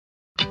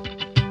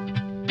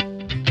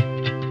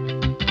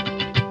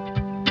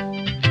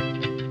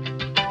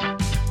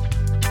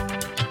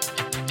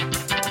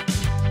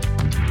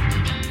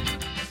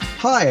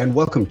Hi, and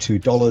welcome to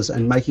Dollars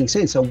and Making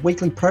Sense, a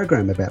weekly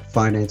program about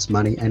finance,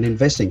 money, and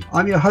investing.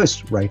 I'm your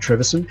host, Ray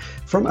Treverson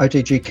from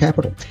OTG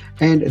Capital,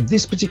 and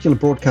this particular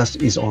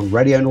broadcast is on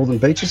Radio Northern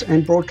Beaches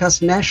and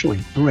broadcast nationally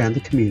around the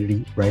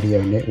Community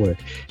Radio Network.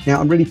 Now,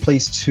 I'm really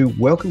pleased to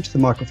welcome to the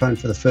microphone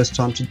for the first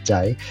time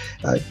today,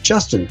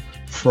 Justin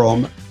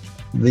from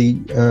the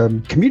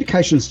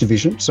Communications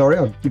Division, sorry,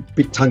 I'm a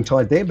bit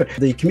tongue-tied there, but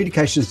the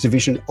Communications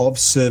Division of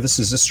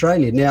Services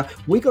Australia. Now,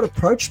 we got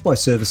approached by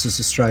Services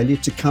Australia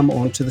to come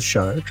on to the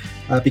show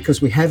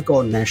because we have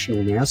gone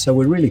national now, so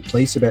we're really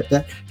pleased about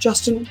that.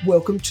 Justin,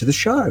 welcome to the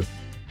show.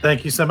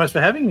 Thank you so much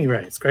for having me,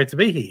 Ray. It's great to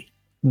be here.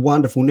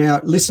 Wonderful.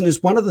 Now,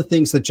 listeners, one of the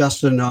things that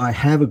Justin and I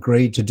have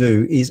agreed to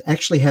do is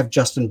actually have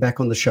Justin back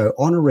on the show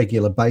on a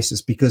regular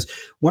basis, because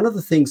one of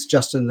the things,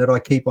 Justin, that I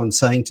keep on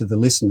saying to the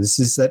listeners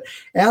is that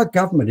our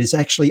government is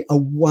actually a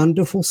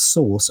wonderful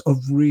source of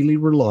really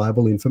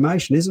reliable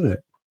information, isn't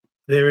it?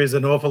 There is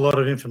an awful lot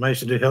of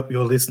information to help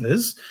your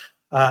listeners.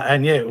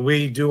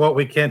 We do what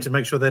we can to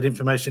make sure that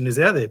information is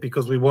out there,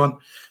 because we want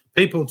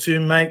people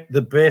to make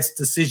the best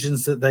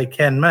decisions that they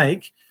can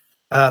make,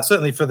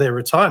 certainly for their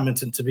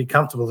retirement and to be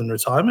comfortable in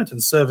retirement.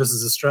 And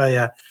Services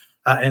Australia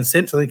and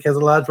Centrelink has a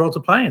large role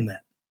to play in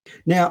that.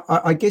 Now,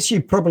 I guess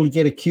you probably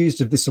get accused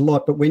of this a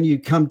lot, but when you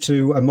come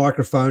to a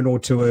microphone or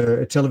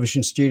to a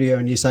television studio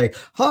and you say,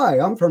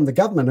 "Hi, I'm from the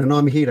government and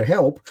I'm here to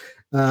help,"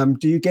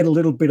 do you get a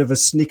little bit of a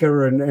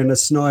snicker and a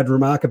snide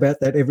remark about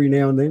that every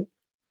now and then?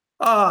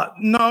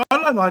 No, I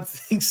don't like to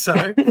think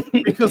so,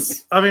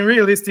 because,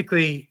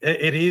 realistically,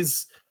 it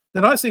is.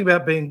 The nice thing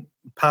about being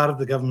part of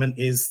the government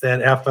is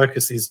that our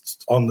focus is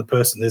on the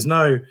person. There's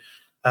no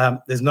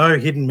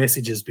hidden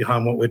messages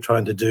behind what we're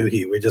trying to do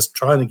here. We're just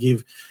trying to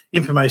give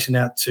information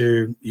out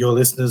to your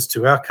listeners,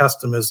 to our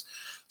customers,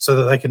 so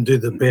that they can do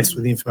the best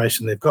with the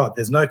information they've got.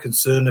 There's no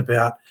concern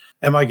about,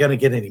 am I going to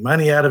get any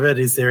money out of it?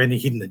 Is there any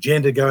hidden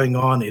agenda going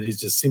on? It is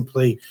just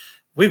simply,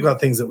 we've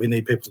got things that we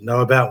need people to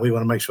know about. We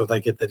want to make sure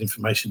they get that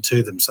information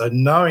to them. So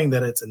knowing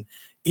that it's an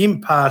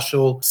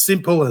impartial,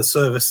 simple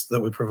service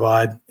that we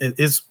provide, it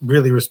is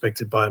really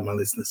respected by my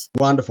listeners.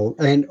 Wonderful.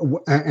 And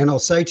I'll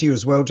say to you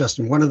as well,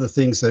 Justin, one of the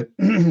things that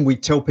we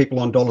tell people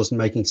on Dollars and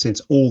Making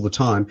Sense all the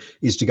time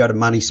is to go to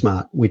Money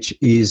Smart, which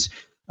is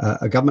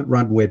a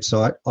government-run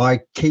website.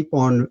 I keep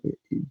on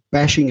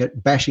bashing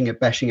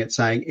it,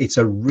 saying it's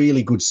a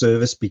really good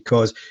service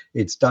because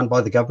it's done by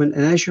the government.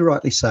 And as you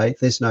rightly say,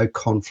 there's no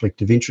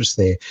conflict of interest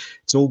there.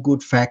 It's all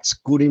good facts,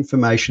 good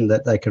information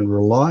that they can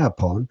rely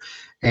upon.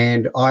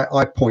 And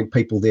I point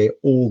people there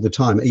all the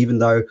time, even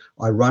though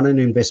I run an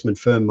investment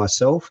firm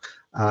myself.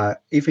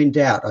 If in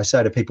doubt, I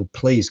say to people,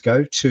 please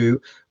go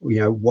to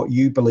what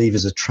you believe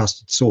is a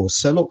trusted source.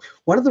 So look,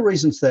 one of the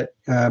reasons that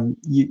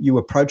you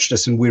approached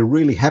us, and we're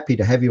really happy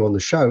to have you on the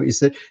show,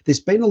 is that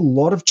there's been a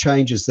lot of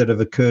changes that have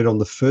occurred on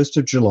the 1st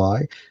of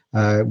July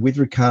with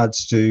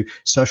regards to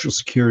Social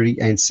Security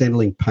and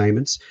Centrelink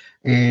payments.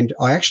 And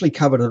I actually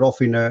covered it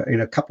off in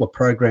a couple of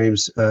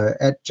programs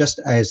just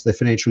as the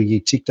financial year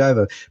ticked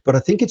over. But I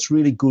think it's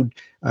really good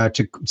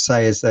to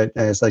say, as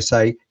they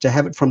say, to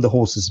have it from the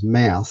horse's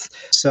mouth.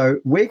 So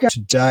we're going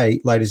today,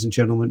 ladies and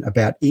gentlemen,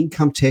 about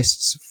income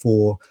tests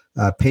for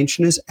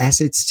pensioners,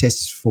 assets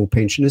tests for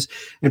pensioners,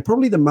 and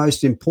probably the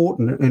most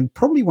important and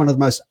probably one of the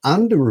most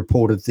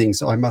underreported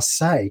things, I must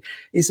say,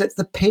 is that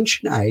the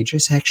pension age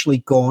has actually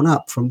gone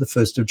up from the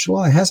 1st of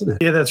July, hasn't it?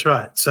 Yeah, that's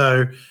right.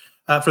 So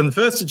from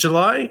the 1st of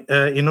July,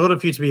 in order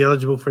for you to be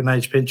eligible for an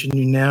age pension,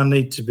 you now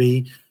need to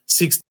be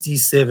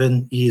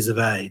 67 years of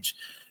age.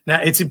 Now,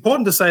 it's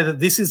important to say that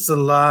this is the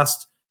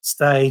last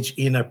stage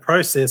in a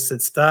process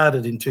that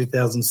started in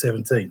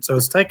 2017. So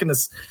it's taken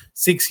us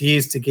 6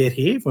 years to get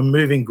here. We're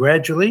moving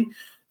gradually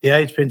the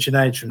age pension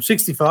age from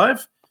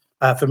 65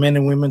 for men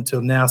and women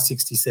till now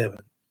 67.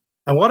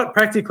 And what it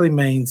practically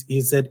means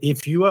is that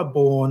if you are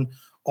born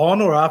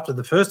on or after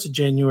the 1st of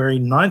January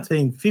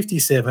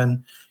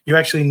 1957, you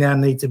actually now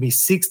need to be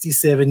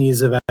 67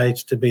 years of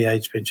age to be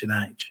age pension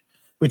age,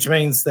 which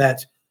means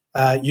that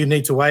you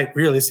need to wait,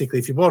 realistically,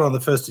 if you're born on the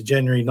 1st of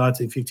January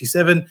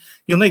 1957,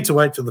 you'll need to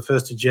wait till the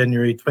 1st of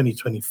January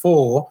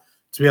 2024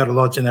 to be able to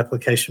lodge an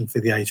application for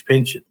the age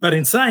pension. But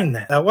in saying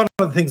that, one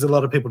of the things a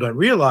lot of people don't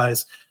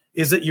realise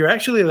is that you're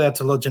actually allowed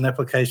to lodge an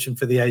application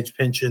for the age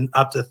pension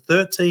up to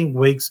 13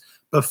 weeks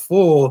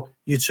before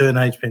you turn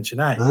age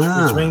pension age,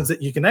 which means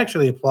that you can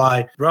actually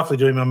apply, roughly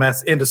doing my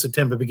maths, end of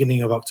September,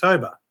 beginning of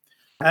October.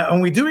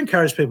 And we do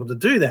encourage people to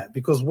do that,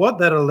 because what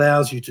that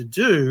allows you to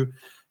do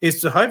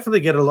is to hopefully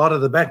get a lot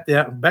of the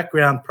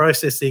background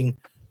processing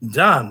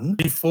done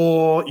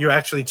before you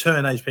actually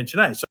turn age pension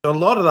age. So a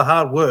lot of the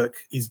hard work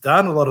is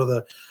done, a lot of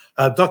the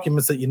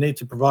documents that you need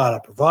to provide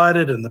are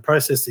provided, and the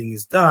processing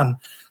is done,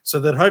 so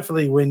that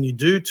hopefully when you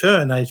do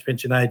turn age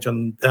pension age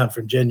from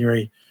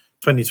January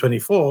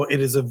 2024,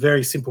 it is a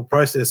very simple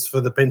process for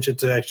the pension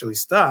to actually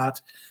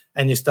start,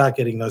 and you start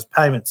getting those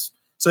payments.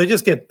 So you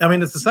just get,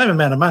 it's the same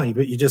amount of money,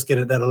 but you just get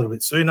it that a little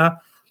bit sooner.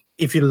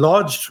 If you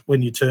lodged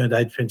when you turned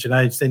age pension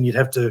age, then you'd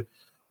have to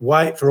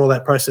wait for all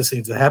that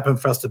processing to happen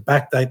for us to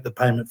backdate the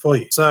payment for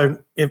you. So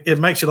it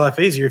makes your life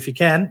easier if you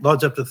can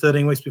lodge up to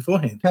 13 weeks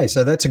beforehand. Okay,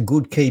 so that's a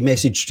good key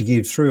message to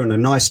give through, and a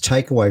nice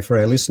takeaway for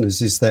our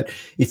listeners is that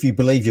if you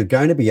believe you're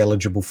going to be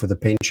eligible for the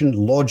pension,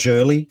 lodge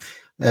early.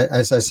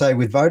 As they say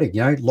with voting,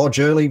 lodge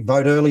early,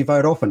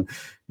 vote often,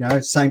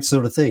 same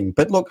sort of thing.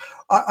 But look,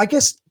 I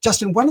guess,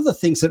 Justin, one of the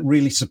things that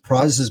really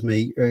surprises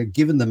me,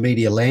 given the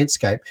media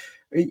landscape,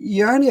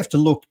 you only have to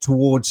look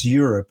towards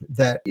Europe,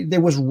 that there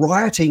was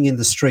rioting in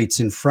the streets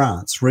in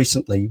France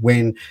recently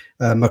when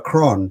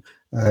Macron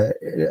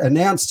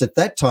announced at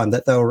that time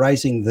that they were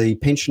raising the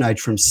pension age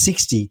from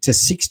 60 to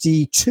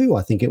 62,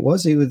 I think it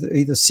was,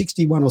 either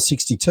 61 or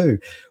 62.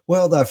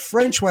 Well, the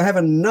French were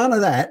having none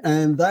of that,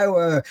 and they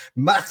were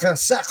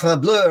sacre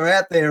bleu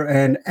out there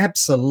and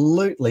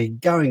absolutely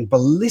going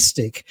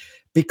ballistic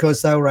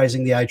because they were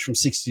raising the age from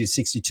 60 to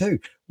 62.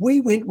 We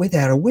went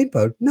without a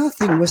whimper.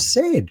 Nothing was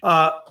said.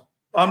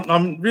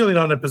 I'm really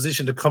not in a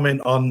position to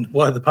comment on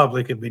what the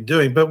public have been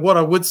doing, but what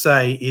I would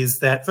say is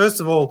that,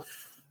 first of all,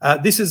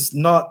 this is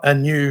not a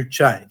new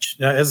change.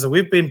 Now, as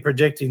we've been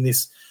projecting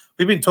this,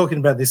 we've been talking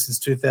about this since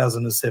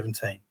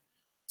 2017.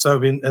 So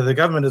the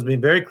government has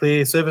been very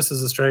clear,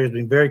 Services Australia has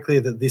been very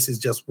clear that this is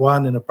just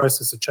one in a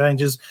process of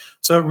changes.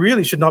 So it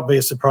really should not be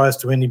a surprise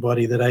to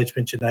anybody that age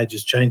pension age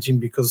is changing,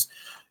 because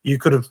we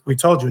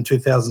told you in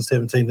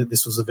 2017 that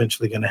this was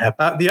eventually going to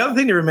happen. The other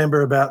thing to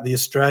remember about the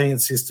Australian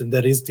system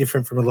that is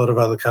different from a lot of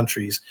other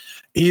countries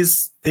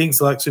is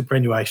things like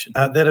superannuation.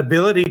 That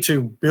ability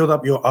to build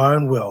up your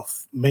own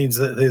wealth means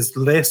that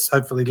there's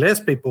hopefully less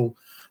people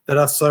that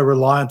are so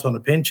reliant on a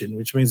pension,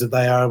 which means that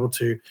they are able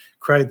to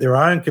create their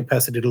own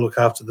capacity to look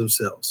after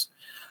themselves.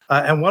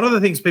 And one of the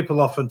things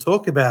people often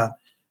talk about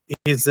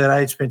is that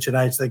age pension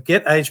age, they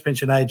get age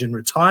pension age and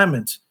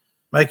retirement,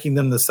 making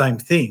them the same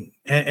thing.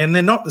 And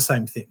they're not the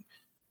same thing.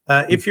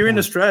 If you're in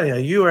Australia,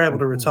 you are able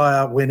to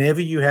retire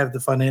whenever you have the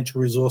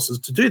financial resources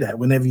to do that,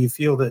 whenever you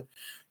feel that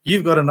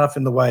you've got enough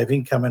in the way of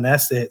income and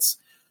assets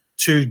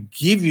to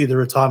give you the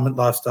retirement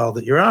lifestyle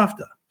that you're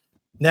after.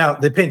 Now,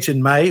 the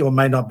pension may or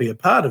may not be a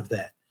part of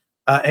that.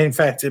 In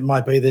fact, it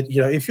might be that,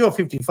 if you're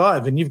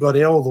 55 and you've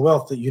got all the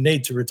wealth that you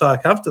need to retire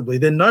comfortably,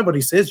 then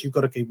nobody says you've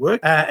got to keep working.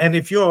 And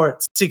if you're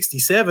at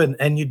 67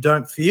 and you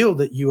don't feel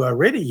that you are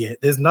ready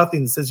yet, there's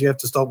nothing that says you have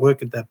to stop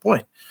work at that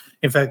point.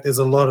 In fact, there's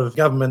a lot of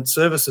government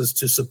services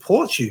to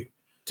support you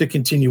to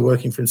continue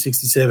working from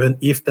 67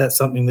 if that's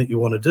something that you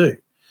want to do.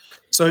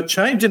 So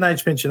change in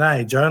age pension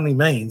age only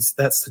means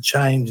that's the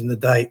change in the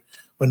date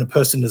when a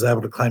person is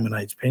able to claim an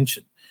age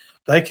pension.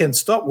 They can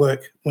stop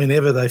work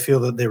whenever they feel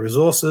that their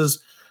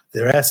resources,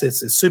 their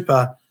assets, their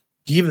super,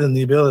 give them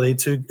the ability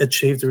to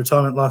achieve the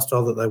retirement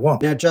lifestyle that they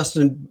want. Now,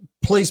 Justin,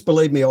 please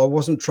believe me, I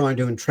wasn't trying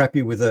to entrap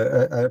you with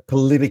a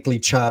politically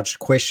charged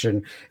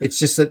question. It's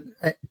just that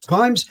at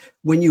times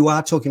when you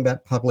are talking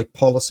about public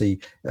policy,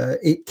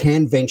 it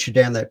can venture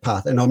down that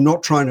path. And I'm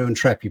not trying to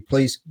entrap you.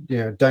 Please,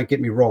 don't get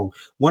me wrong.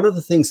 One of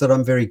the things that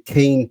I'm very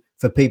keen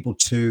for people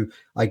to,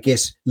 I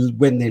guess,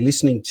 when they're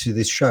listening to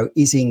this show,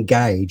 is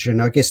engage.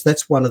 And I guess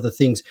that's one of the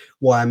things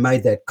why I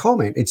made that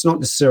comment. It's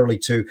not necessarily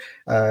to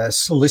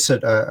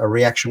solicit a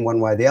reaction one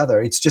way or the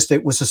other. It's just,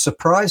 it was a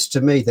surprise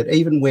to me that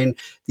even when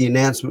the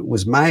announcement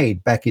was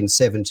made back in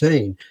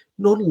 17,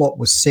 not a lot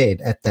was said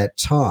at that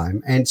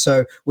time. And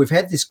so we've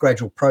had this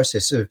gradual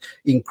process of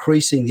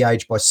increasing the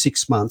age by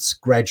 6 months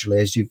gradually,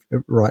 as you've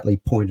rightly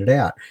pointed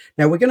out.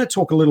 Now, we're going to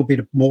talk a little bit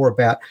more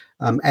about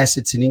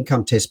assets and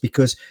income tests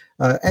because,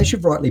 as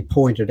you've rightly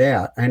pointed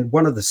out, and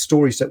one of the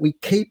stories that we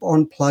keep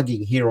on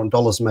plugging here on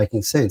Dollars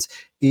Making Sense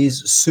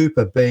is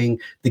super being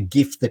the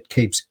gift that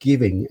keeps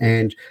giving.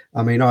 And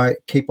I mean, I've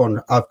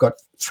got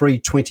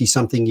 3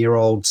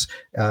 20-something-year-olds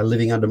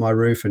living under my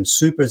roof, and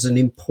super is an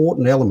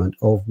important element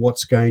of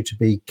what's going to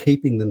be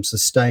keeping them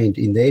sustained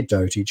in their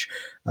dotage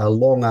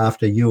long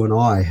after you and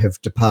I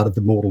have departed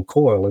the mortal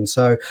coil. And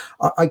so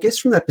I guess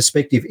from that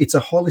perspective, it's a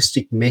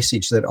holistic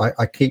message that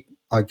I keep,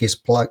 I guess,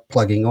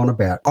 plugging on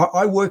about.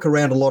 I work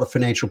around a lot of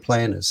financial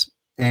planners,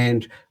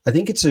 and I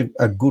think it's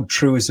a good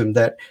truism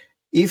that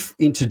if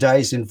in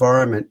today's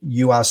environment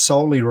you are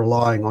solely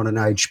relying on an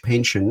age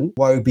pension,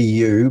 woe be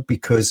you,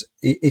 because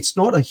it's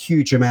not a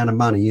huge amount of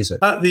money, is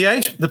it?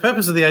 The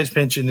purpose of the age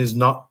pension is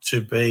not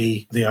to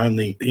be the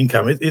only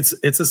income. It's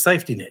a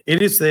safety net.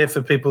 It is there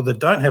for people that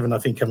don't have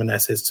enough income and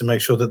assets to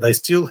make sure that they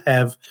still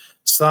have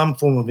some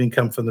form of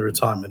income from the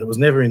retirement. It was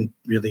never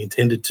really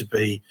intended to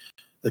be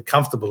the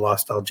comfortable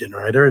lifestyle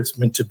generator. It's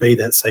meant to be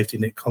that safety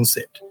net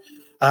concept.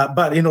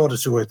 But in order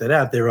to work that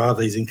out, there are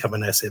these income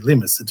and asset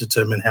limits that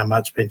determine how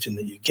much pension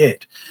that you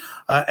get.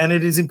 And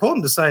it is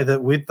important to say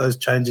that with those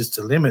changes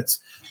to limits,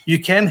 you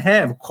can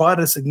have quite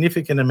a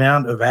significant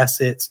amount of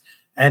assets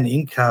and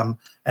income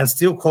and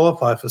still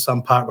qualify for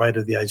some part rate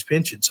of the age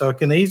pension. So it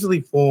can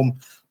easily form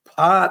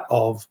part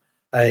of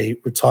a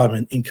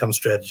retirement income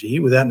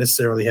strategy without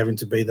necessarily having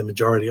to be the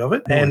majority of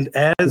it. And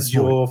as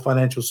your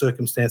financial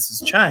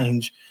circumstances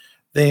change,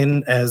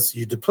 then as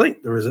you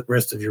deplete the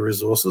rest of your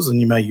resources and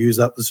you may use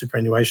up the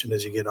superannuation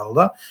as you get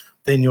older,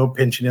 then your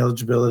pension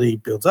eligibility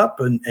builds up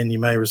and you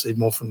may receive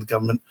more from the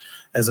government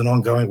as an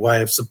ongoing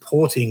way of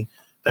supporting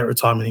that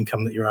retirement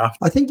income that you're after.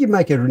 I think you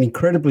make an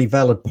incredibly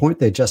valid point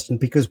there, Justin,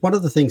 because one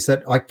of the things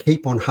that I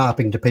keep on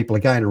harping to people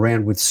again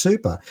around with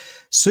super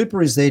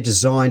is there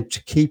designed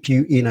to keep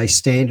you in a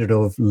standard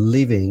of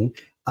living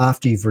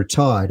after you've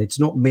retired. It's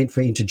not meant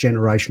for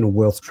intergenerational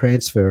wealth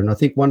transfer. And I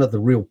think one of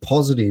the real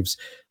positives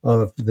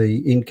of the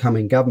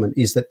incoming government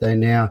is that they're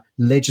now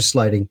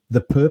legislating the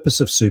purpose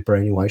of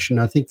superannuation.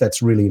 I think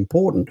that's really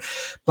important.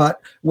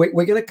 But we're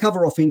going to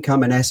cover off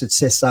income and asset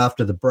cess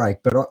after the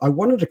break. But I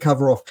wanted to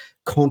cover off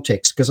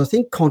context, because I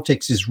think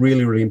context is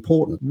really, really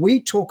important.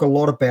 We talk a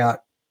lot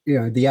about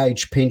the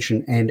age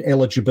pension and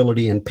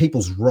eligibility and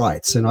people's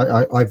rights. And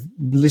I've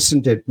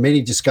listened to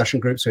many discussion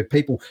groups where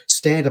people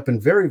stand up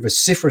and very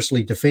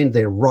vociferously defend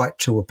their right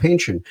to a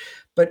pension.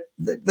 But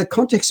the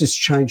context has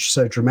changed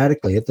so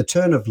dramatically. At the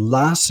turn of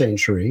last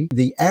century,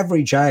 the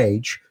average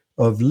age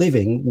of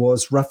living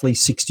was roughly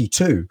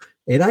 62.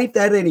 It ain't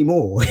that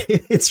anymore.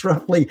 It's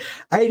roughly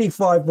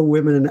 85 for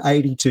women and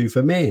 82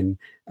 for men.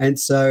 And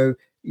so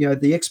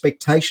the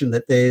expectation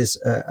that there's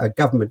a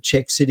government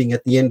check sitting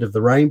at the end of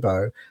the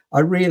rainbow,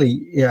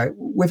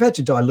 we've had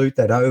to dilute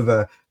that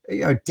over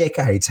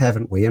decades,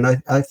 haven't we?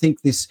 And I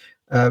think this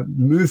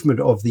movement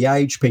of the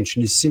age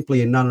pension is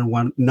simply none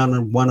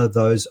and one of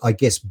those, I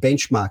guess,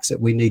 benchmarks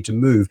that we need to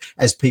move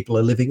as people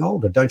are living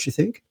older, don't you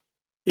think?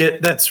 Yeah,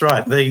 that's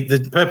right.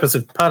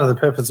 Part of the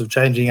purpose of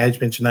changing age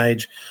pension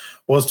age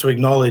was to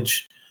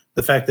acknowledge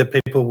the fact that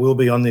people will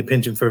be on their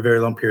pension for a very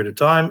long period of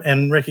time,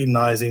 and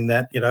recognising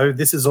that,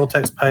 this is all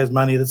taxpayers'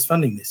 money that's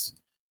funding this.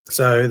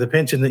 So the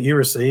pension that you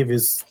receive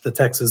is the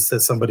taxes that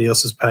somebody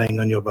else is paying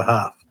on your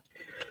behalf.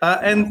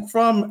 And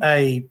from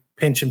a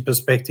pension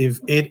perspective,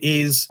 it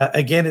is,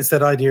 again, it's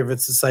that idea of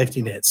it's a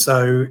safety net.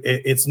 So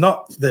it's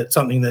not that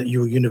something that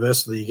you'll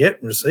universally get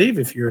and receive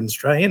if you're an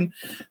Australian.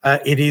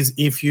 It is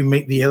if you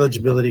meet the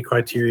eligibility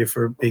criteria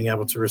for being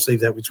able to receive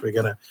that, which we're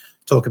going to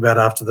talk about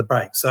after the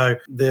break. So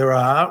there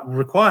are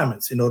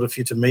requirements in order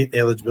for you to meet the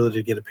eligibility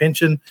to get a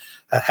pension.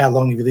 How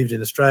long have you lived in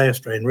Australia?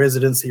 Australian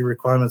residency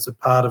requirements are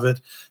part of it,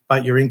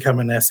 but your income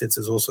and assets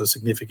is also a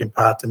significant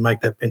part to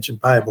make that pension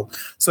payable.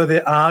 So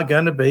there are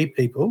going to be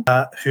people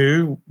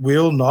who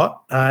will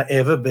not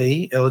ever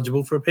be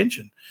eligible for a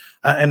pension.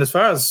 And as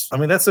far as,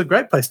 that's a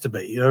great place to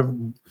be.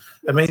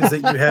 It means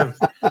that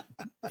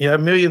you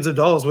have millions of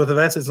dollars worth of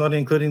assets, not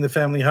including the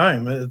family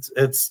home.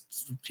 It's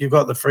you've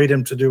got the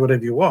freedom to do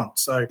whatever you want.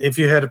 So if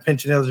you had a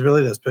pension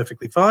eligibility, that's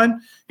perfectly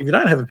fine. If you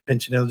don't have a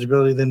pension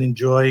eligibility, then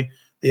enjoy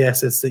the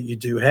assets that you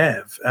do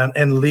have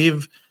and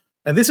live.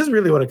 And this is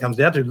really what it comes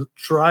down to: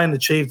 try and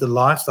achieve the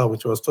lifestyle,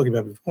 which I was talking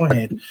about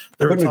beforehand,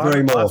 the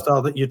retirement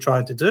lifestyle that you're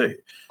trying to do.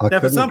 Now,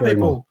 for some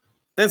people,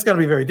 that's going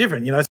to be very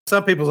different.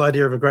 Some people's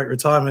idea of a great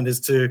retirement is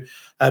to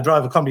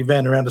drive a combi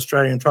van around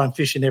Australia and try and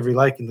fish in every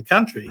lake in the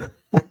country,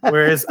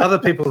 whereas other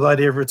people's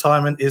idea of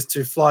retirement is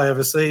to fly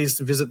overseas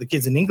to visit the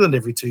kids in England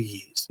every 2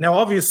 years. Now,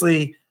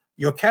 obviously,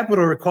 your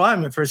capital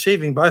requirement for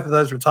achieving both of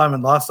those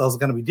retirement lifestyles are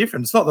going to be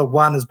different. It's not that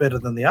one is better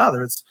than the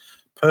other. It's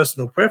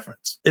personal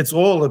preference. It's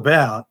all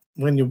about,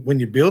 when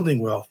you're building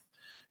wealth,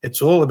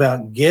 it's all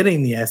about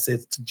getting the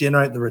assets to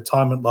generate the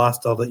retirement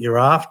lifestyle that you're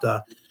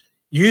after,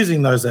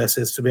 using those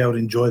assets to be able to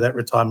enjoy that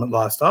retirement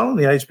lifestyle. And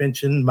the age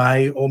pension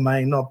may or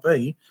may not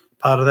be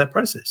part of that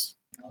process.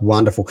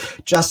 Wonderful.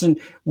 Justin,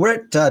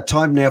 we're at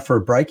time now for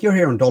a break. You're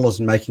here on Dollars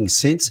and Making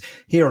Sense,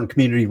 here on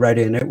Community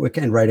Radio Network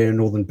and Radio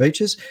Northern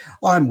Beaches.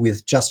 I'm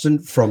with Justin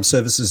from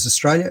Services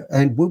Australia,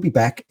 and we'll be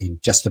back in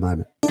just a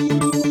moment.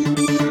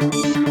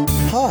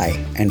 Hi,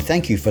 and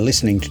thank you for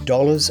listening to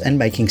Dollars and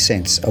Making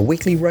Sense, a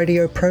weekly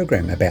radio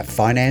program about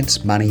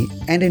finance, money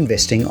and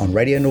investing on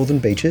Radio Northern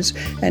Beaches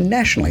and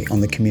nationally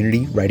on the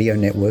Community Radio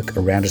Network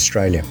around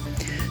Australia.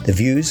 The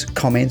views,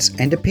 comments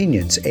and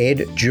opinions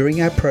aired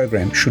during our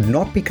program should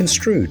not be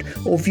construed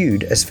or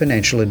viewed as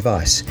financial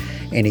advice.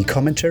 Any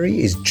commentary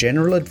is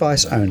general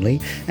advice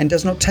only and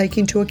does not take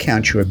into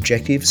account your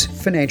objectives,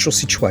 financial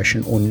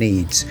situation or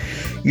needs.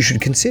 You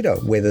should consider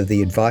whether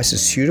the advice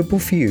is suitable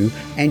for you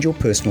and your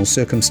personal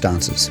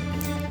circumstances.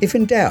 If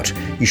in doubt,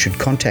 you should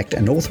contact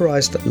an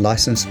authorised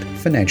licensed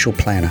financial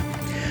planner.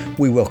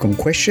 We welcome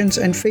questions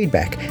and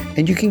feedback,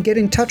 and you can get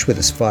in touch with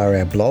us via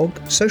our blog,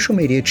 social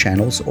media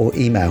channels or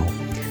email.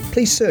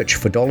 Please search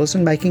for Dollars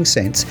and Making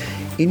Sense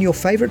in your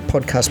favourite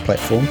podcast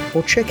platform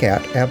or check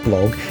out our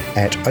blog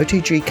at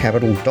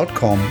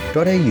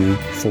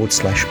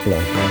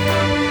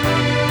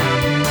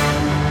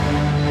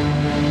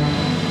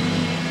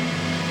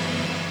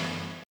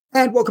otgcapital.com.au/blog.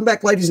 And welcome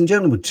back, ladies and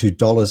gentlemen, to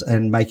Dollars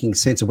and Making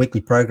Sense, a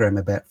weekly program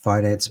about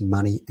finance,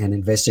 money and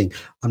investing.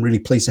 I'm really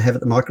pleased to have at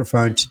the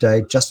microphone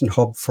today Justin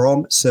Hobb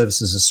from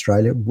Services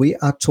Australia. We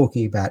are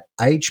talking about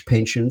age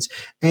pensions.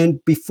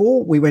 And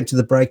before we went to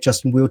the break,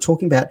 Justin, we were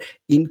talking about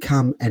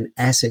income and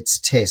assets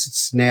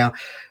tests. Now,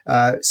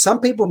 some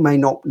people may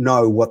not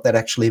know what that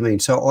actually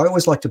means. So I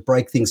always like to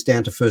break things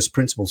down to first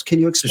principles. Can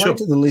you explain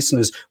to the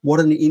listeners what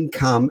an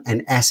income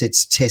and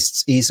assets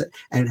test is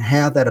and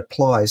how that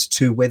applies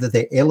to whether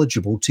they're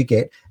eligible to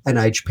get an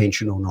age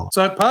pension or not?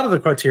 So part of the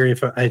criteria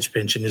for age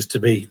pension is to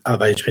be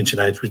of age pension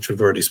age, which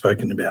we've already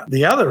spoken about.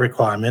 The other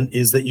requirement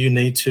is that you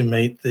need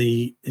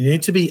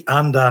to be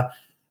under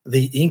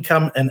the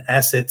income and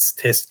assets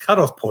test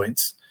cutoff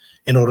points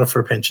in order for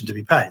a pension to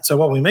be paid. So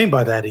what we mean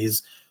by that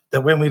is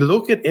that when we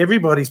look at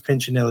everybody's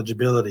pension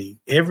eligibility,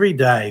 every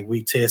day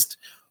we test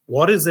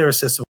what is their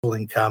assessable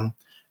income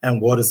and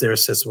what is their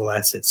assessable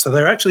assets. So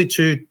they're actually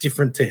two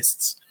different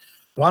tests.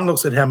 One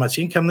looks at how much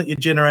income that you're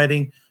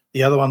generating.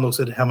 The other one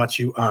looks at how much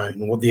you own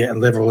and what the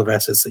level of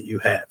assets that you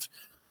have.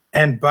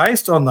 And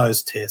based on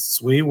those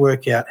tests, we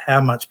work out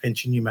how much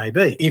pension you may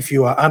be. If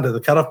you are under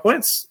the cutoff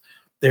points,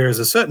 there is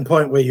a certain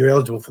point where you're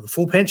eligible for the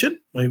full pension.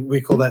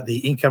 We call that the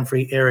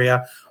income-free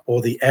area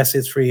or the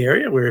assets-free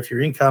area, where if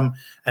your income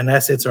and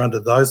assets are under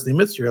those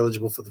limits, you're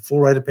eligible for the full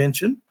rate of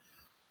pension.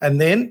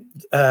 And then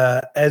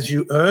as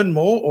you earn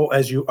more or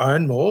as you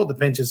own more, the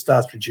pension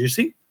starts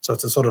reducing. So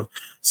it's a sort of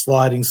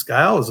sliding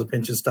scale as the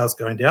pension starts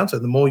going down. So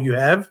the more you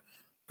have,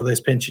 the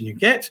less pension you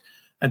get,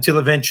 until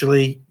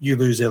eventually you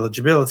lose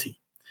eligibility.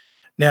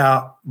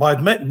 Now, by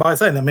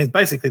saying that means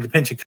basically the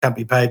pension can't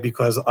be paid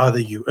because either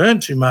you earn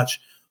too much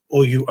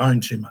or you own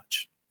too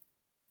much.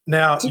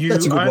 Now,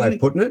 that's a good way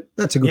of putting it.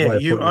 That's a good way of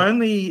putting it. You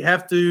only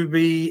have to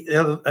be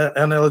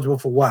ineligible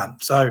for one.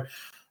 So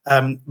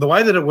the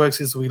way that it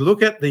works is we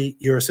look at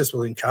your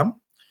assessable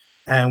income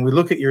and we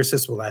look at your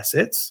assessable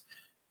assets,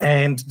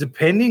 and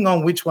depending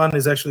on which one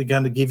is actually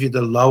going to give you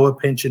the lower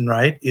pension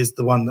rate is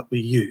the one that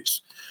we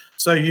use.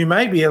 So you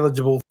may be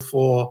eligible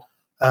for,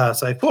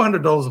 say,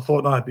 $400 a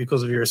fortnight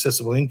because of your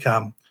assessable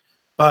income,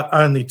 but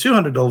only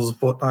 $200 a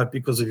fortnight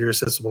because of your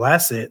assessable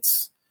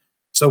assets.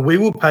 So we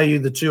will pay you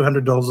the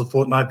 $200 a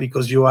fortnight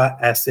because you are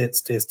assets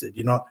tested.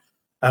 You're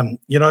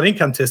not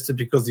income tested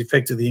because the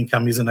effect of the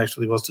income isn't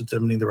actually what's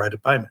determining the rate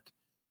of payment.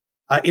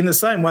 In the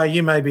same way,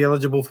 you may be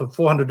eligible for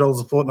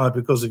 $400 a fortnight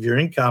because of your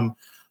income,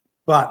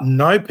 but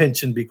no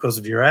pension because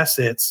of your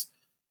assets.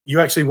 You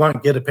actually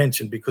won't get a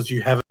pension because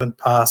you haven't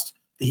passed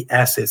the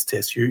assets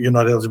test. You're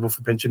not eligible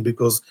for pension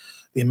because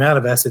the amount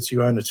of assets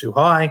you own are too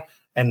high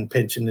and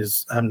pension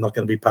is not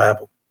going to be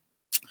payable.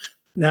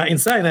 Now, in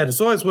saying that,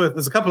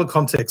 there's a couple of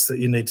contexts that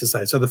you need to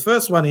say. So the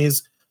first one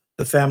is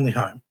the family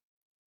home.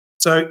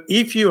 So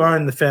if you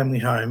own the family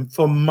home,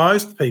 for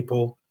most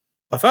people,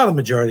 by far the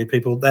majority of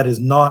people, that is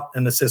not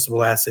an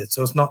assessable asset.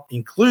 So it's not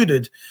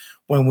included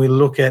when we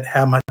look at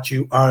how much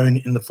you own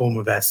in the form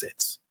of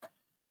assets.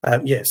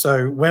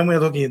 So when we're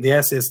looking at the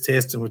assets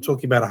test and we're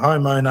talking about a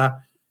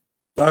homeowner,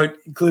 don't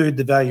include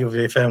the value of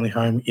your family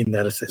home in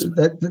that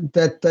assessment.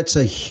 That's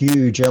a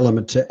huge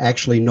element to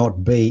actually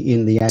not be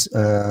in the,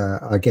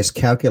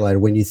 calculator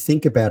when you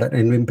think about it,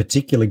 and in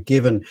particular,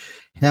 given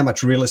how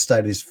much real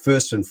estate is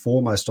first and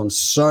foremost on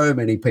so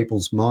many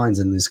people's minds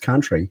in this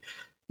country.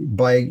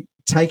 By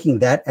taking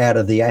that out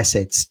of the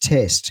assets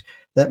test,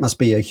 that must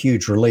be a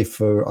huge relief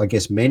for, I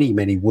guess,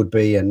 many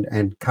would-be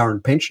and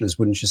current pensioners,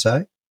 wouldn't you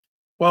say?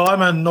 Well,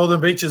 I'm a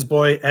Northern Beaches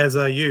boy, as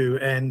are you,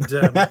 and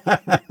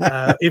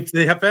if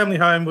the family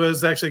home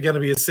was actually going to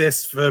be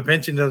assessed for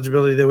pension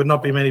eligibility, there would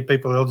not be many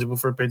people eligible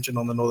for a pension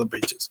on the Northern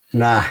Beaches.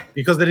 Nah.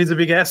 Because it is a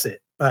big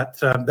asset, but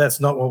that's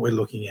not what we're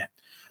looking at.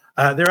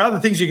 There are other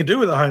things you can do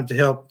with a home to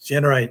help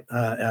generate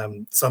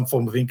some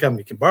form of income.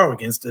 You can borrow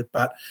against it,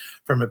 but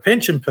from a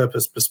pension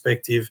purpose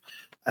perspective,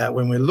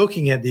 when we're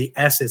looking at the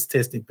assets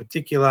test in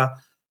particular,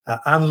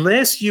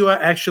 unless you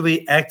are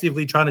actually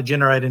actively trying to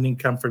generate an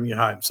income from your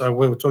home. So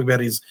what we're talking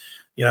about is,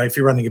 if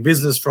you're running a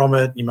business from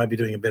it, you might be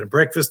doing a bed and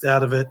breakfast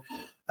out of it,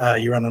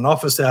 you run an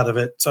office out of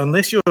it. So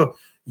unless you're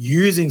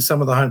using some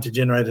of the home to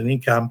generate an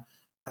income,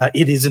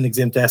 it is an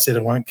exempt asset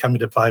and won't come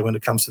into play when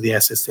it comes to the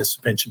assets test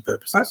for pension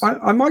purposes.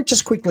 I might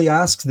just quickly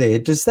ask there,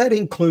 does that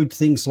include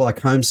things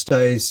like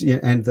homestays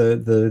and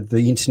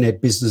the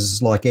internet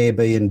businesses like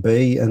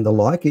Airbnb and the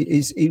like?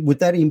 Would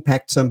that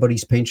impact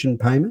somebody's pension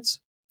payments?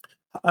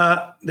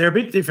 They're a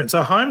bit different.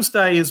 So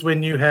homestay is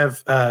when you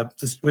have,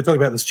 we're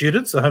talking about the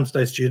students, the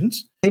homestay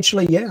students.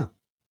 Essentially, yeah.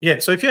 Yeah,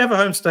 so if you have a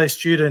homestay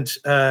student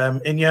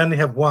and you only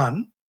have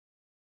one,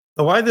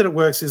 the way that it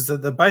works is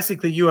that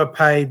basically you are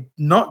paid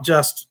not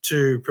just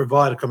to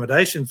provide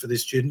accommodation for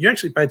this student, you're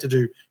actually paid to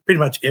do pretty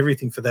much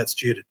everything for that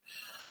student.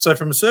 So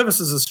from a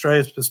Services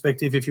Australia's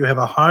perspective, if you have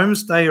a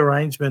homestay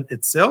arrangement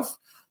itself,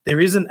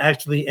 there isn't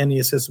actually any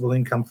assessable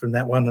income from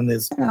that one, and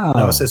there's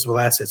no assessable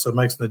assets, so it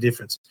makes no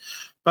difference.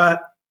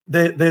 But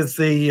there's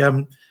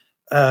the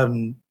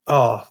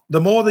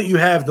more that you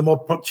have, the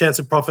more chance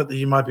of profit that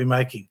you might be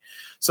making.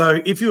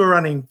 So if you were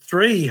running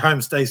 3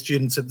 homestay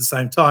students at the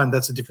same time,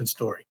 that's a different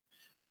story.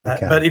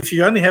 Okay. But if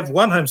you only have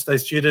one homestay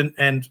student,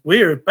 and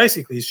we're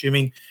basically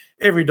assuming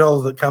every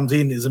dollar that comes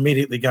in is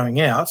immediately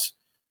going out,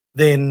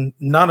 then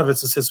none of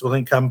it's assessable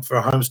income for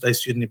a homestay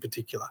student in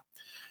particular.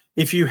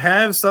 If you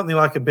have something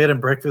like a bed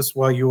and breakfast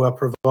while you are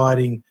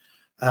providing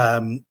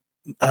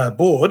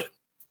board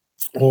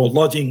or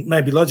lodging,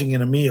 maybe lodging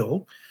in a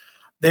meal,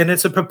 then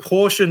it's a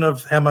proportion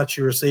of how much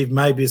you receive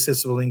may be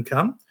assessable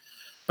income.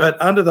 But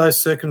under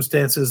those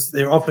circumstances,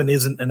 there often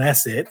isn't an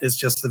asset. It's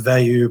just the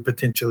value,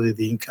 potentially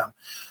the income.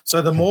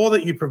 So the more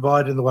that you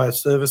provide in the way of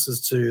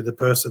services to the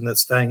person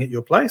that's staying at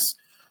your place,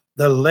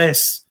 the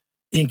less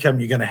income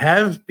you're going to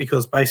have,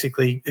 because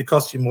basically it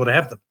costs you more to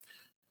have them.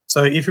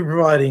 So if you're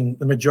providing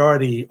the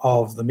majority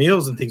of the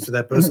meals and things for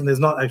that person, there's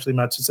not actually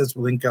much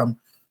assessable income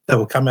that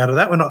will come out of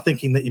that. We're not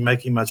thinking that you're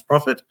making much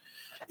profit.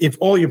 If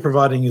all you're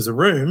providing is a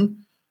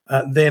room,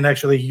 then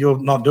actually you're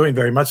not doing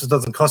very much. It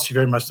doesn't cost you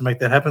very much to make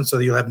that happen, so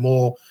you'll have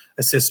more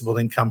accessible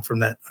income from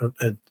that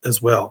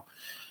as well.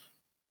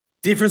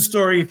 Different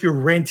story if you're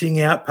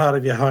renting out part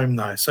of your home,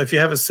 though. So if you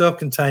have a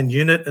self-contained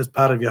unit as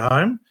part of your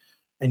home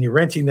and you're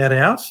renting that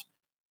out,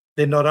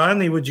 then not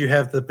only would you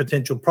have the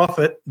potential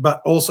profit,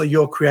 but also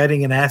you're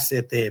creating an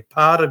asset there.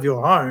 Part of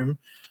your home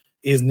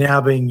is now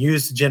being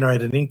used to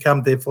generate an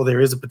income, therefore there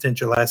is a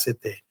potential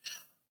asset there.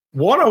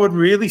 What I would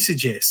really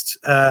suggest,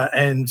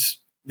 and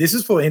this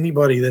is for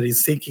anybody that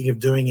is thinking of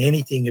doing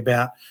anything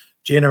about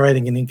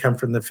generating an income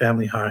from the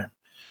family home,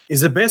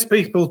 is the best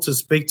people to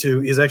speak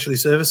to is actually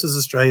Services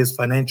Australia's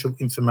Financial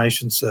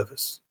Information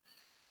Service.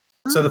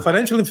 So the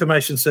Financial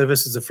Information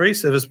Service is a free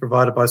service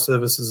provided by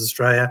Services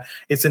Australia.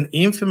 It's an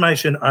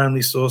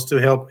information-only source to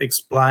help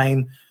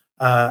explain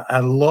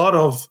a lot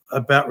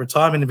about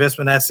retirement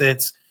investment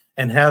assets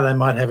and how they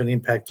might have an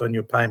impact on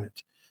your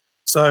payment.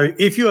 So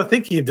if you are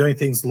thinking of doing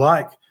things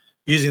like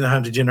using the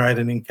home to generate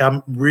an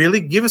income, really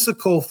give us a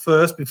call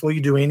first before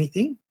you do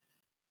anything,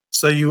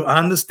 so you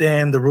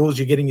understand the rules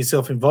you're getting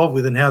yourself involved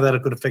with and how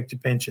that could affect your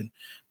pension.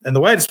 And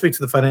the way to speak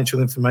to the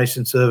Financial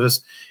Information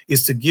Service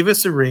is to give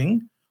us a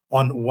ring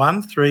on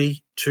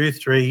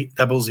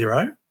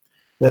 132300.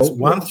 That's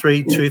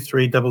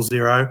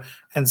 132300,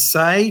 and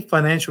say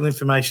Financial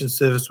Information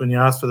Service when you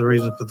ask for the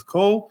reason for the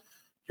call.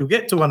 You'll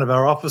get to one of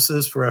our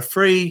offices for a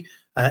free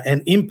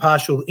and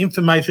impartial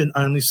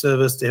information-only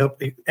service to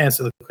help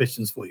answer the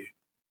questions for you.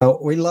 Well,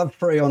 we love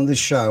free on this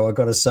show, I've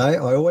got to say.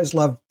 I always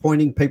love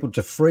pointing people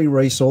to free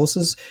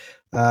resources.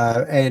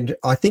 And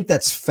I think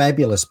that's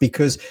fabulous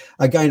because,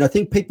 again, I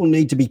think people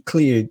need to be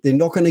clear. They're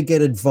not going to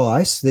get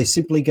advice. They're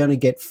simply going to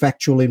get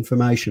factual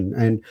information.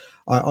 And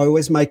I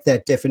always make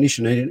that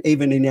definition. And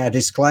even in our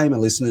disclaimer,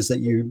 listeners, that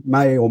you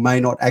may or may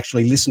not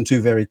actually listen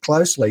to very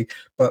closely,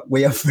 but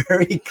we are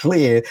very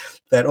clear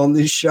that on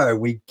this show,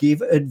 we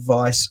give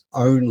advice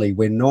only.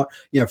 We're not,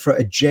 for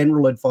a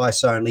general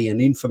advice only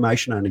and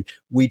information only.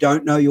 We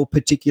don't know your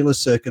particular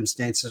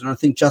circumstances. And I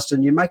think,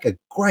 Justin, you make a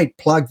great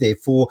plug there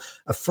for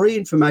a free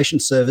information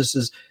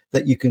services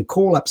that you can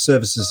call up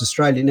Services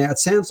Australia. Now, it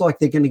sounds like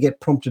they're going to get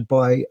prompted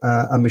by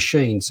a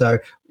machine. So,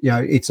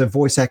 it's a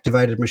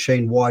voice-activated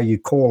machine. Why are you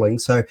calling?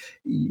 So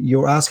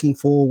you're asking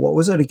for, what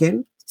was it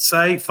again?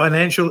 Say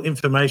Financial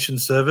Information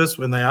Service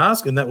when they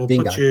ask, and that will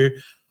put you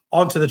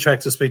onto the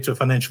track to speak to a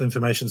Financial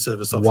Information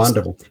Service officer.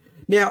 Wonderful.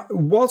 Now,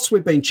 whilst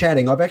we've been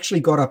chatting, I've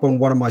actually got up on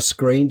one of my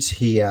screens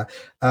here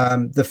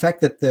the fact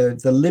that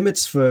the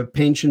limits for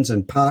pensions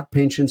and part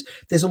pensions,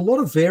 there's a lot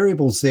of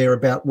variables there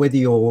about whether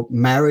you're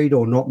married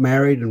or not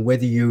married and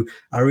whether you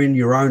are in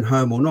your own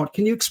home or not.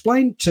 Can you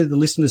explain to the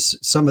listeners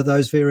some of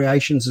those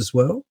variations as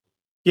well?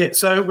 Yeah,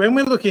 so when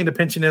we're looking into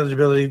pension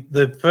eligibility,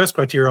 the first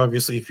criteria,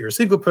 obviously, if you're a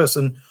single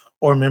person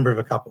or a member of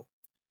a couple.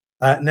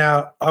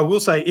 Now, I will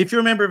say, if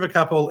you're a member of a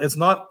couple, it's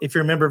not if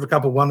you're a member of a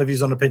couple, one of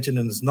you's on a pension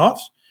and is not.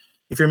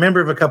 If you're a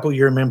member of a couple,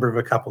 you're a member of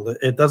a couple.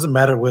 It doesn't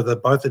matter whether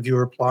both of you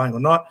are applying or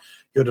not.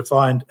 You're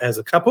defined as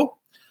a couple.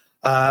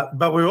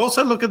 But we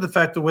also look at the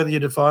fact of whether you're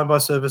defined by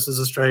Services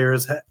Australia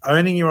as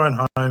owning your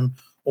own home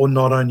or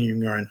not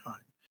owning your own home.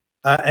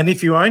 And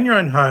if you own your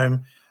own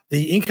home,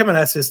 the income and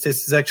assets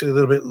test is actually a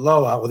little bit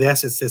lower, or the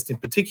assets test in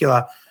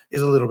particular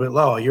is a little bit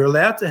lower. You're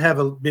allowed to have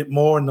a bit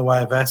more in the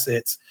way of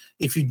assets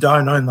if you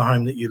don't own the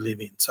home that you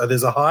live in. So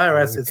there's a higher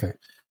assets,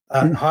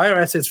 higher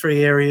assets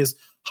free areas,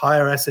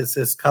 higher assets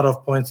as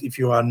cut-off points if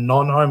you are a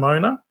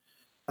non-homeowner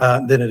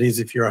than it is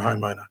if you're a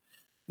homeowner.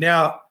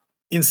 Now,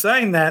 in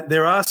saying that,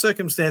 there are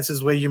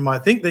circumstances where you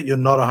might think that you're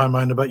not a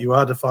homeowner, but you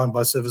are defined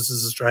by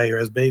Services Australia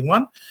as being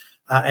one.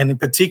 And in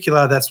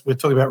particular, we're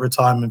talking about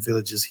retirement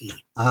villages here.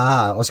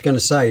 I was going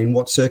to say, in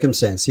what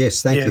circumstance?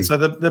 Yes, thank you. So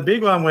the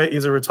big one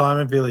is a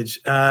retirement village,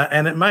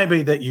 and it may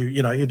be that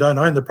you don't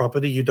own the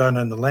property, you don't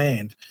own the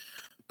land,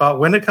 but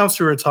when it comes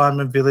to a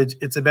retirement village,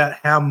 it's about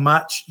how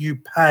much you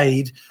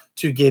paid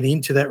to get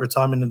into that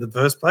retirement in the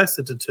first place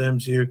that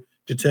determines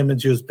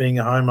you as being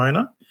a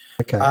homeowner.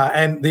 Okay.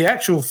 And the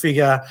actual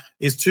figure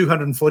is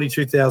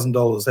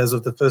 $242,000 as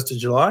of the 1st of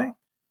July.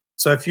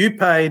 So if you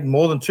paid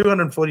more than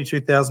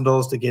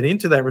 $242,000 to get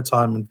into that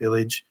retirement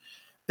village,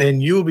 then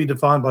you will be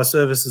defined by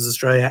Services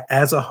Australia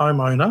as a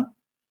homeowner,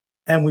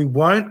 and we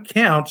won't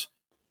count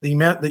the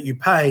amount that you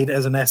paid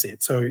as an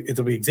asset. So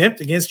it'll be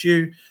exempt against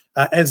you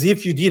as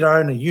if you did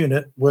own a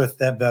unit worth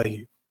that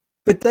value.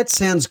 But that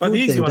sounds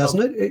good then,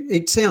 doesn't it?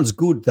 It sounds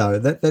good, though.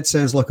 That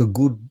sounds like a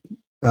good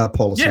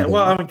policy. Yeah,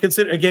 well, I mean,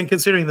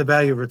 considering the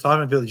value of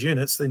retirement village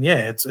units, then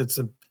yeah, it's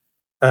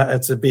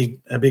a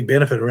big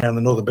benefit around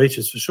the Northern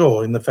Beaches for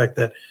sure, in the fact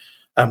that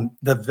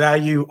the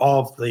value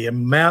of the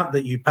amount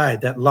that you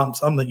paid, that lump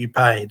sum that you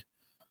paid,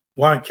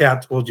 won't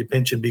count towards your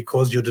pension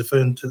because you're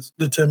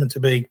determined to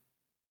be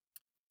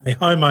a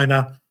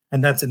homeowner,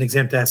 and that's an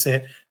exempt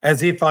asset,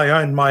 as if I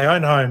owned my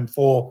own home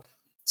for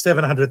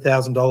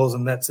 $700,000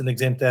 and that's an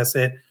exempt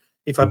asset.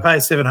 If I pay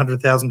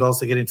 $700,000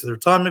 to get into the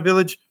retirement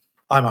village,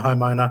 I'm a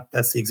homeowner,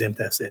 that's the exempt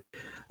asset.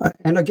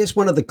 And I guess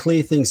one of the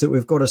clear things that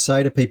we've got to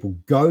say to people,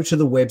 go to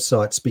the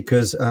websites,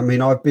 because, I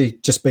mean, I've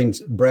just been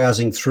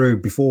browsing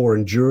through before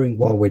and during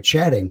while we're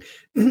chatting.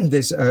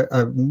 There's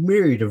a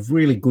myriad of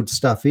really good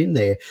stuff in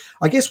there.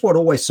 I guess what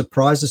always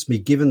surprises me,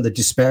 given the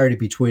disparity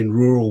between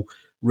rural,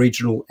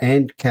 regional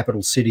and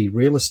capital city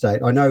real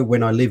estate. I know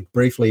when I lived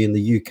briefly in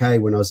the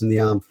UK when I was in the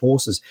armed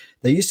forces,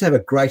 they used to have a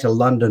greater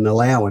London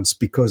allowance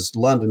because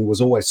London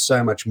was always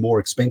so much more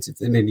expensive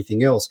than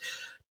anything else.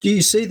 Do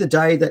you see the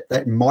day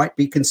that might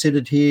be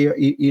considered here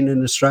in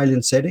an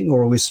Australian setting,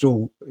 or are we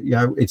still,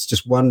 it's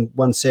just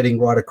one setting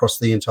right across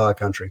the entire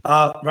country?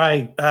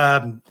 Ray,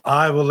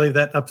 I will leave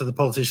that up to the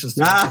politicians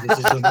to make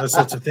decisions on those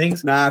sorts of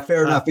things.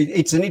 Fair enough.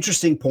 It's an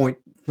interesting point.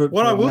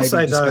 What I will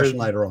say, though,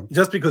 later on,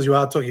 just because you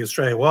are talking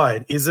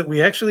Australia-wide, is that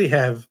we actually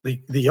have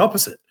the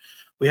opposite.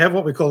 We have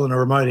what we call a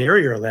remote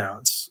area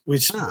allowance,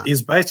 which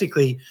is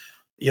basically,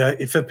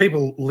 if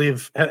people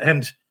live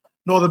and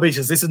Northern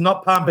Beaches. This is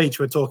not Palm Beach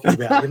we're talking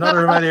about. We're not a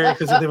remote area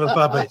because we live in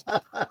Palm Beach.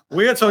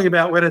 We are talking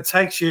about when it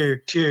takes you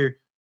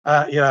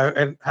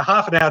and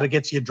half an hour to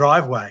get to your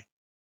driveway,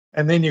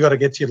 and then you got to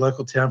get to your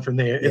local town from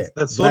there. It's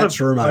that sort of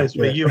remote, place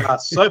where you are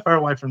so far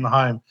away from the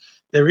home.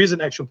 There is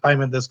an actual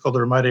payment that's called the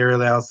remote area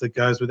allowance that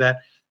goes with that.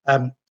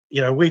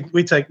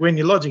 We take, when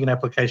you're lodging an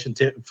application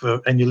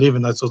and you live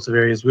in those sorts of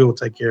areas, we will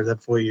take care of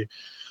that for you.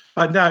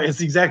 But no, it's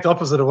the exact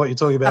opposite of what you're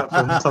talking about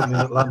from something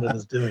that London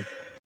is doing.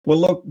 Well,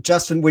 look,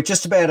 Justin, we're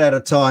just about out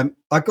of time.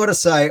 I've got to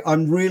say,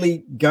 I'm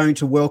really going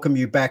to welcome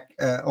you back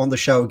on the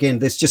show again.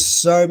 There's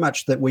just so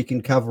much that we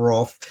can cover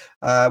off.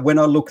 When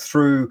I look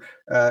through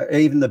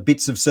even the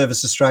Bits of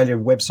Service Australia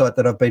website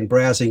that I've been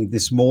browsing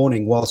this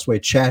morning whilst we're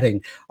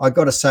chatting, I've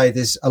got to say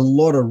there's a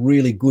lot of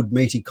really good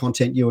meaty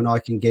content you and I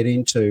can get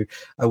into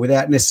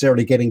without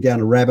necessarily getting down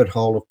a rabbit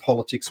hole of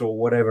politics or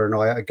whatever. And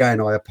I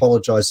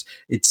apologise,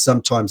 it's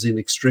sometimes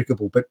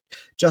inextricable. But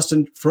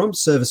Justin, from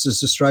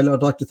Services Australia,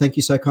 I'd like to thank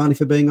you so kindly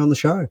for being on the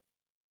show.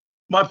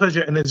 My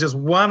pleasure. And there's just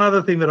one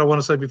other thing that I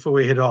want to say before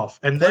we head off,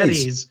 and that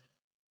is,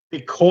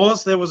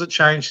 because there was a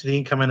change to the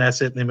income and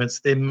asset limits,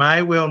 there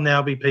may well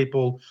now be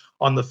people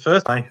on the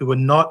first day who are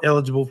not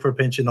eligible for a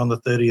pension on the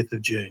 30th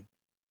of June.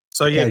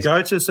 So,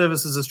 go to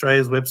Services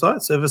Australia's website,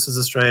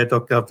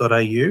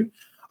 servicesaustralia.gov.au.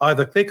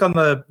 Either click on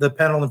the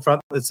panel in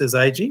front that says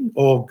ageing,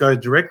 or go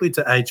directly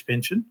to age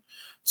pension,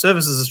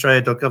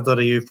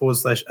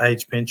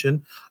 servicesaustralia.gov.au/age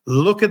pension.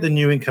 Look at the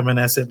new income and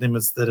asset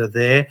limits that are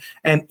there.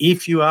 And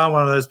if you are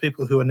one of those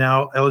people who are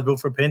now eligible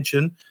for a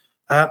pension,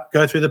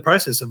 go through the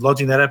process of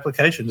lodging that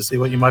application to see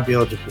what you might be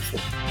eligible for.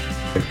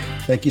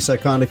 Thank you so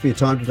kindly for your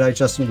time today,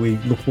 Justin. We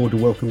look forward to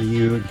welcoming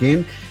you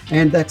again.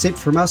 And that's it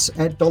from us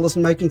at Dollars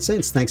and Making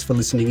Sense. Thanks for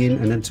listening in.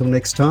 And until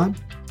next time,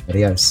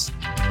 adios.